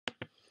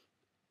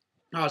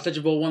It's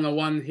Legend Ball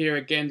 101 here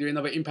again, doing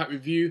another Impact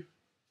review.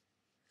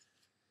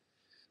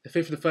 The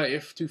 5th to the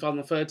 30th,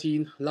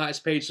 2013. Like this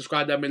page,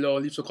 subscribe down below,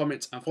 leave some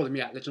comments, and follow me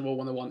at Legend Ball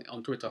 101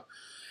 on Twitter.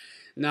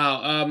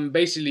 Now,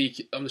 basically,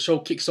 the show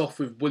kicks off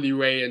with Bully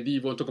Ray and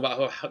Devon talk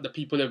about how the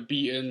people have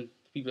beaten,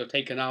 people have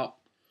taken out.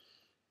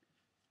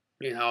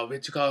 You know, they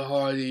took out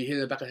Hardy, hit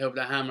the back of the head with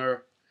a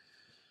hammer.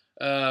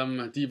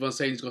 Devon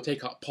saying he's going to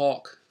take out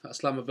Park at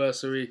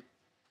Slammiversary.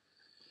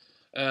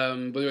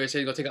 Bully Ray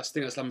saying he's going to take out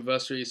Sting at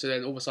Slammiversary. So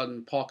then all of a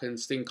sudden, Park and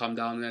Sting come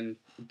down, and then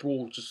the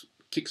brawl just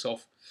kicks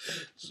off.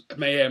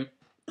 Mayhem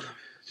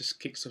just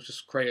kicks off,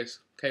 just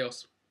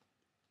chaos.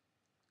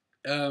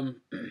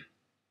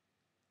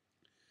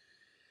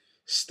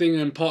 Sting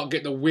and Park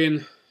get the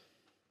win.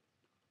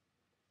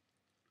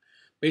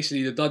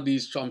 Basically, the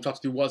Dudleys trying to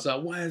do what's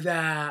that? What is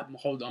that?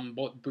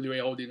 Bully Ray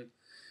holding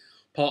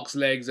Park's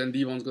legs, and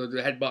Devon's going to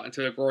do a headbutt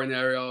into the groin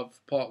area of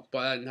Park,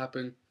 but that didn't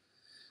happen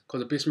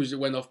because the Bliss music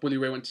went off. Bully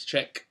Ray went to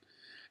check,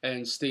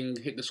 and Sting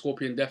hit the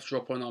Scorpion Death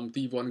Drop on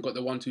Devon and got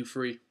the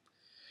 1-2-3.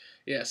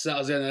 Yeah, so that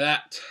was the end of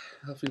that.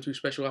 Nothing too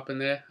special happened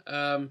there.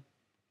 And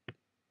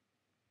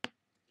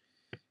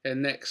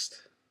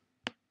next,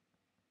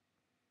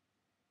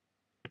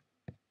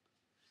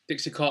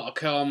 Dixie Carter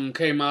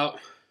came out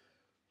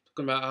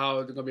talking about how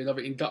there's going to be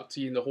another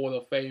inductee in the Hall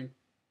of Fame.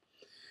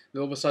 And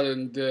all of a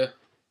sudden, the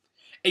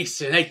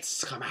Ace and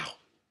Eights come out.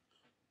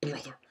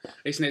 Brother.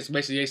 Ace and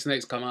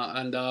Eights come out,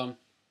 and they're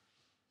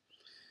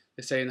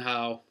saying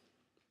how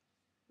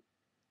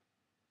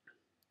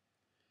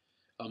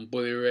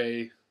Bully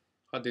Ray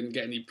didn't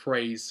get any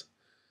praise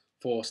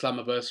for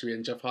Slammiversary,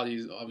 and Jeff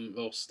Hardy's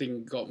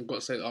Sting got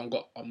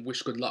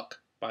wish good luck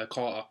by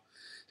Carter.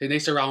 Then they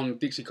surround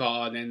Dixie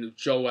Carter, and then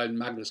Joe and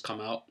Magnus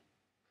come out.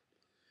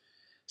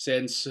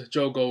 Since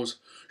Joe goes,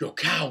 "You're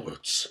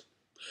cowards.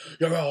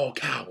 You're all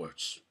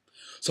cowards.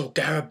 So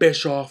Garrett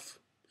Bischoff,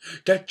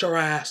 get your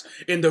ass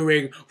in the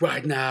ring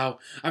right now.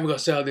 I'm gonna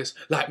sell this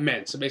like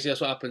men." So basically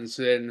that's what happens.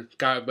 Then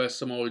Garrett versus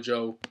Samoa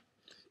Joe.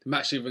 The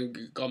match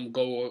even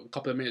go a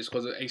couple of minutes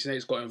because Ace and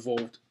Eights got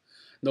involved.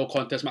 No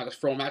contest,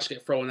 match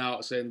get thrown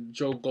out. So then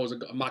Joe goes,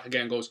 Mike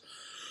again goes,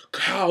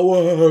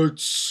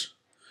 "Cowards!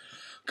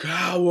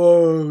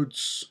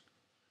 Cowards!"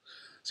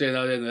 So yeah,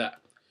 that's the end of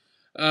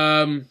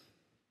that.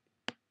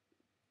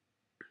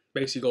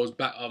 Basically goes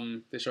back,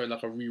 they're showing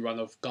like a rerun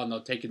of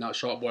Gunner taking out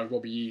Sharkboy and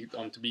Robbie E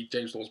to be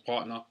James Storm's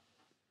partner.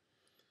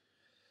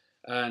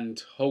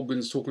 And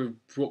Hogan's talking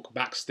with Brooke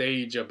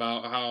backstage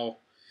about how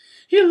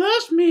he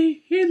loves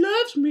me.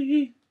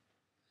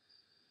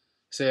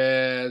 So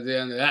the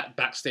end of that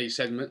backstage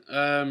segment.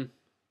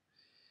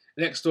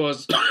 Next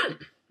was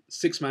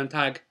 6-man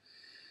tag,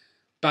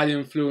 Bad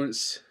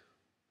Influence,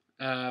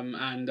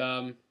 and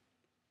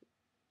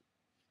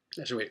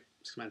actually wait,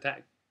 6-man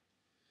tag.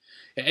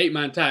 Yeah,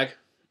 8-man tag,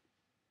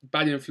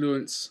 Bad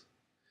Influence,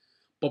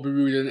 Bobby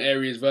Roode and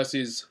Aries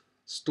versus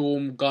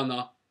Storm,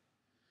 Gunner,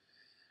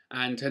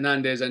 and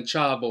Hernandez and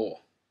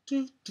Chavo.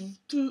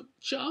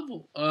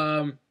 Chavo.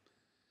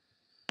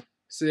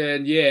 So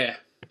then yeah,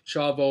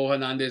 Chavo,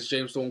 Hernandez,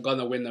 James Storm,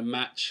 Gunner win the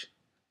match.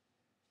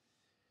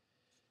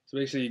 So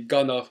basically,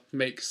 Gunner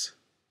makes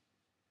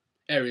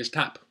Aries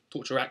tap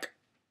torture rack.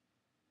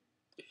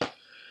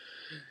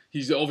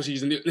 He's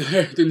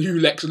the new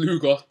Lex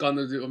Luger.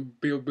 Gunner's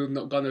building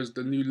up Gunner as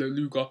the new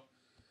Luger.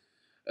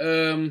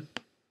 So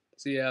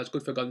yeah, it's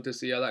good for Gunner to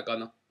see. I like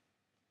Gunner,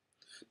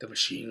 the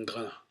Machine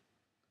Gunner.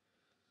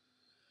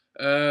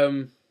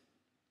 I'm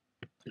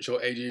sure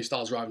AJ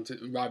Styles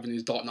driving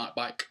his Dark Knight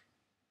bike.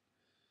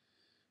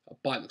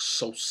 That bike looks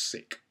so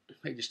sick.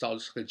 AJ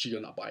Styles is like a G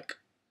on that bike.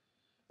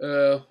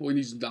 All he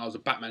needs now is a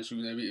Batman suit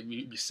and it'll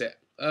be set.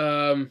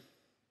 So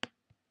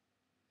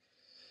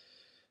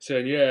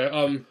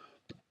yeah,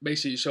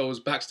 basically it shows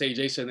backstage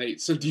Ace and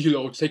Eights and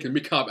D'Lo taking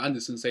Mick out of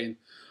Anderson saying,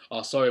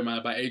 "Oh, sorry man,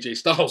 about AJ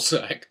Styles."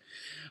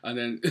 And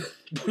then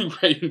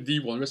Ray and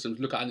D1 wrestlers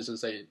look at Anderson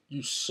saying,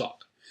 "You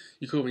suck.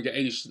 You couldn't even get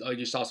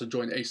AJ Styles to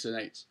join Ace and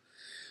Eights."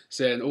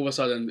 So then all of a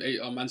sudden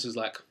Anderson's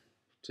like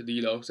to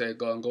D'Lo, saying,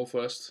 "Go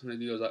first." And then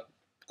D'Lo's like,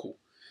 "Cool."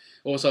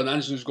 All of a sudden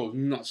Anderson just goes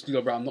nuts.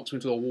 D'Lo Brown knocks him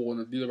into the wall,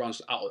 and D'Lo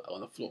Brown's out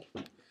on the floor.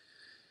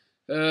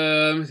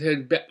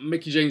 Then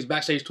Mickie James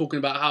backstage talking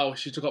about how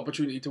she took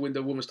opportunity to win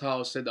the women's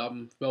title. Said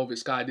Velvet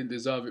Sky didn't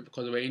deserve it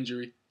because of her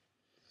injury.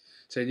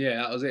 Saying yeah,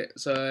 that was it.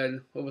 So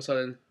then all of a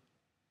sudden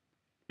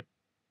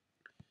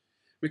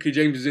Mickie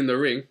James is in the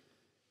ring,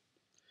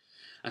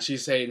 and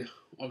she's saying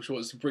she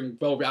wants to bring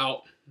Velvet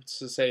out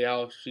to say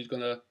how she's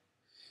gonna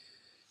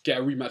get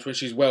a rematch when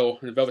she's well.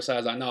 And Velvet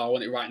Sky's like, "No, I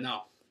want it right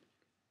now."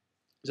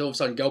 So all of a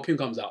sudden Gail Kim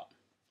comes out.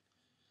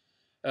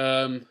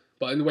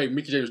 But in the way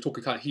Mickie James was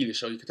talking kind of heelish,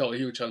 so you can tell the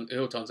heel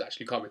turn's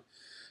actually coming.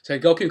 So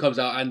Gail Kim comes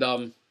out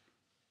and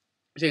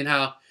saying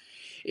how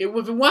if it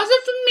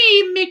wasn't for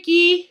me,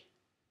 Mickey,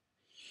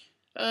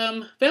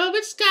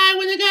 Velvet Sky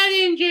would have got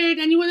injured,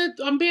 and you would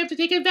have be able to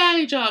take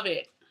advantage of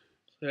it.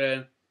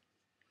 So,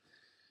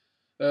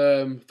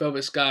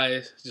 Velvet Sky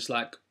is just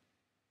like,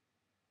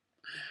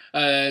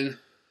 and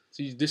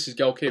See, this is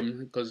Gail Kim,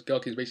 because Gail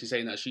Kim's basically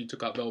saying that she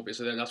took out Velvet,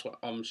 so then that's what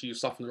she was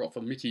softening her up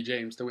for Mickey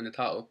James to win the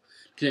title.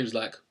 Mickey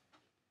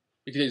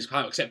James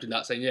kind of accepting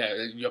that, saying, yeah,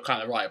 you're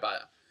kind of right about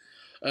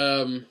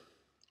it.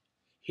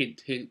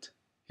 Hint,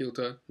 heel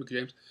turn, Mickey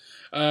James.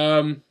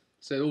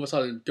 So all of a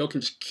sudden, Gail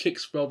Kim just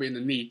kicks Velvet in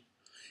the knee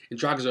and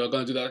drags her,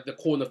 going to do the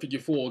corner figure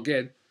 4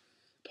 again,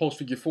 post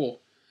figure 4.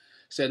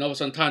 So then all of a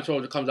sudden, Time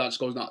Traveler comes out and just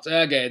goes nuts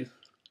again.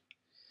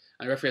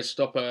 And the referee has to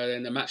stop her,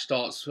 and the match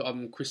starts.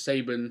 Chris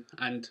Sabin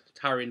and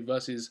Taryn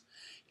versus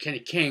Kenny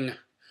King.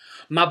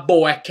 My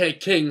boy, Kenny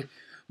King,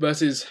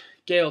 versus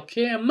Gail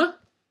Kim.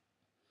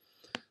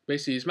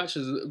 Basically, this match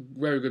is a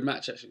very good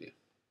match, actually.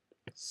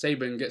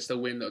 Sabin gets the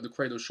win of the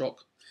Cradle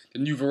Shock. The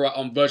new version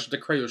of the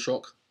Cradle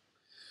Shock.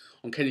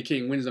 Kenny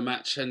King wins the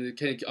match, and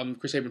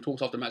Chris Sabin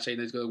talks after the match saying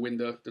he's going to win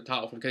the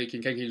title from Kenny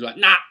King. Kenny King's like,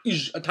 nah,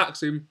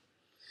 attacks him.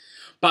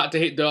 About to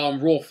hit the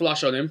Raw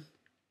flush on him.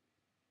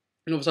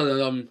 And all of a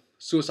sudden,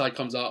 Suicide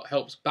comes out,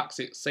 helps, backs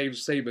it,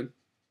 saves Sabin.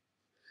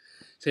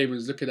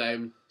 Sabin's looking at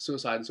him,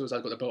 Suicide, and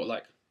Suicide got the belt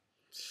like,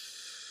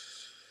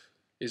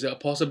 is it a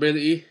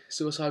possibility?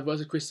 Suicide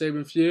versus Chris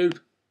Sabin feud?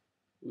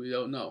 We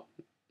don't know.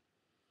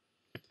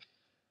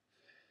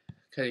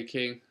 Kenny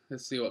King,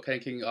 let's see what Kenny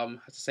King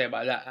has to say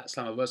about that at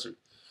Slammiversary.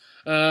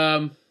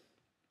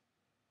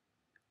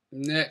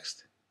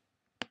 Next.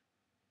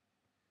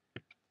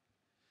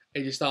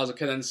 AJ Styles and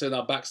Ken Anderson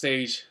are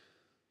backstage,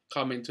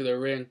 coming to the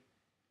ring.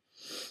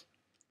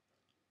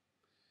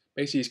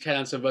 Basically, it's Ken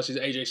Anderson versus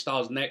AJ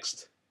Styles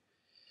next.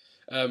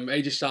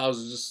 AJ Styles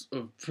is just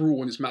a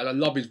brutal in this match. I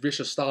love his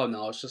vicious style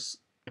now. It's just,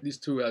 these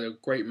two are a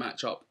great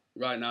matchup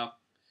right now.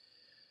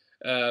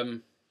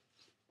 The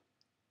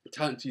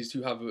talent these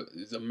two have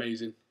is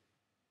amazing.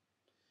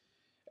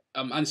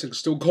 Anderson's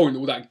still going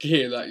all that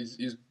gear, like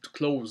his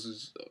clothes,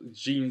 his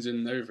jeans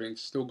and everything,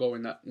 still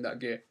going in that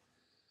gear.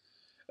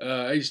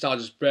 AJ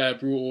Styles is bare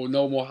brutal,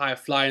 no more high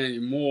flying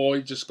anymore.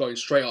 He's just going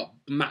straight up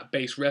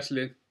mat-based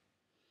wrestling.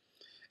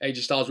 AJ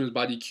Styles wins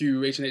by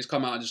DQ. H&H's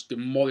come out and just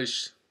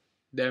demolished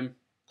them.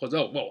 Because,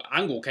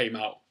 Angle came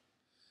out.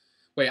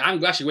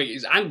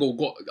 His Angle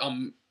got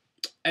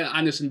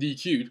Anderson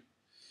DQ'd.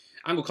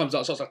 Angle comes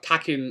out, starts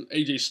attacking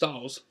AJ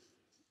Styles.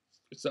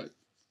 It's like,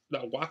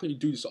 why can't you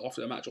do this after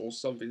the match or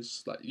something?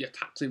 It's like, he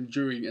attacks him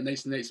during a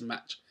Nathan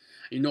match.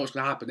 You know what's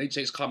going to happen.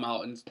 AJ's come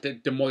out and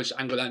demolish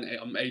Angle and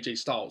AJ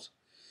Styles.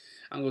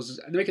 Angle's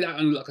making that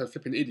look like a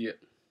flipping idiot.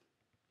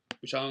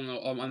 Which I don't know,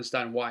 I don't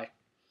understand why.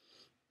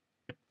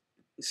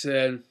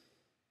 So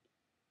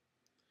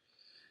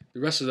the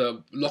rest of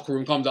the locker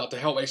room comes out to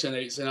help Ace and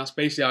Eights, and that's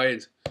basically how it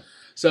ends.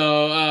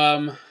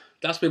 So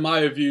that's been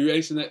my review.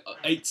 Ace and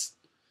Eights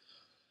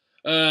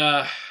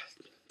did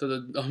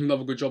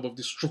another good job of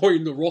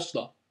destroying the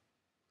roster,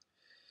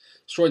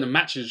 destroying the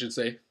matches, I should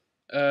say.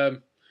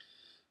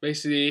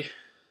 Basically,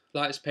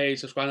 like this page,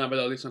 subscribe down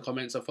below, leave some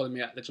comments, and follow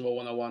me at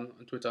Legend101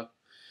 on Twitter.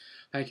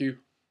 Thank you.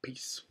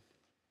 Peace.